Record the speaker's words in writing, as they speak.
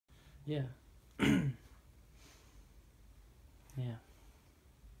Yeah. Yeah.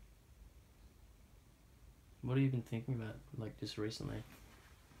 What have you been thinking about, like, just recently?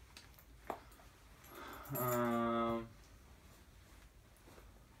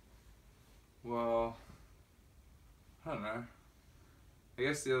 Well, I don't know. I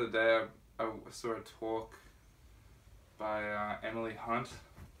guess the other day I saw a talk by Emily Hunt.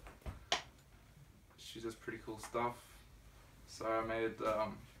 She does pretty cool stuff. So I made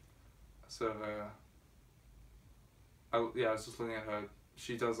sort of I was just looking at her.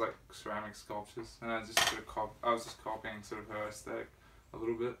 She does like ceramic sculptures, and I just sort of I was just copying sort of her aesthetic a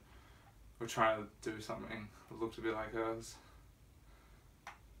little bit. We're trying to do something that looked a bit like hers.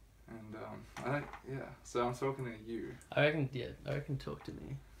 And so I'm talking to you. I reckon talk to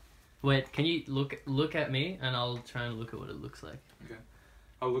me. Wait, can you look at me and I'll try and look at what it looks like. Okay.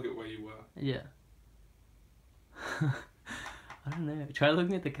 I'll look at where you were. Yeah. I don't know. Try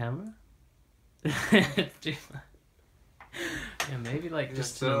looking at the camera. It's too much. Yeah, maybe like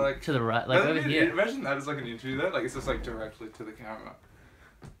just to the right, like over here. Imagine that as like an interview though, like it's just like directly to the camera.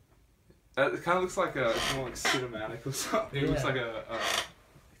 It kind of looks like it's more like cinematic or something. It looks like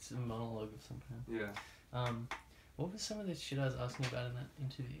it's a monologue of some kind. Yeah. What was some of the shit I was asking about in that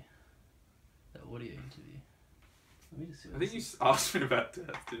interview? That audio interview. Let me just see. I think you asked me about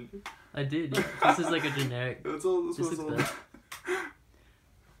death, didn't you? I did. Yeah. This is like a generic. This looks better.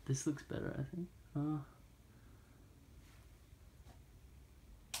 This looks better, I think.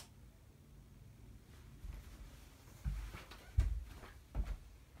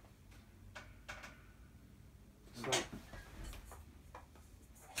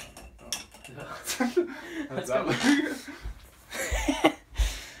 How's that look?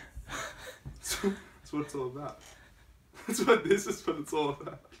 That's what it's all about. That's what this is what it's all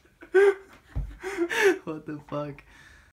about. What the fuck?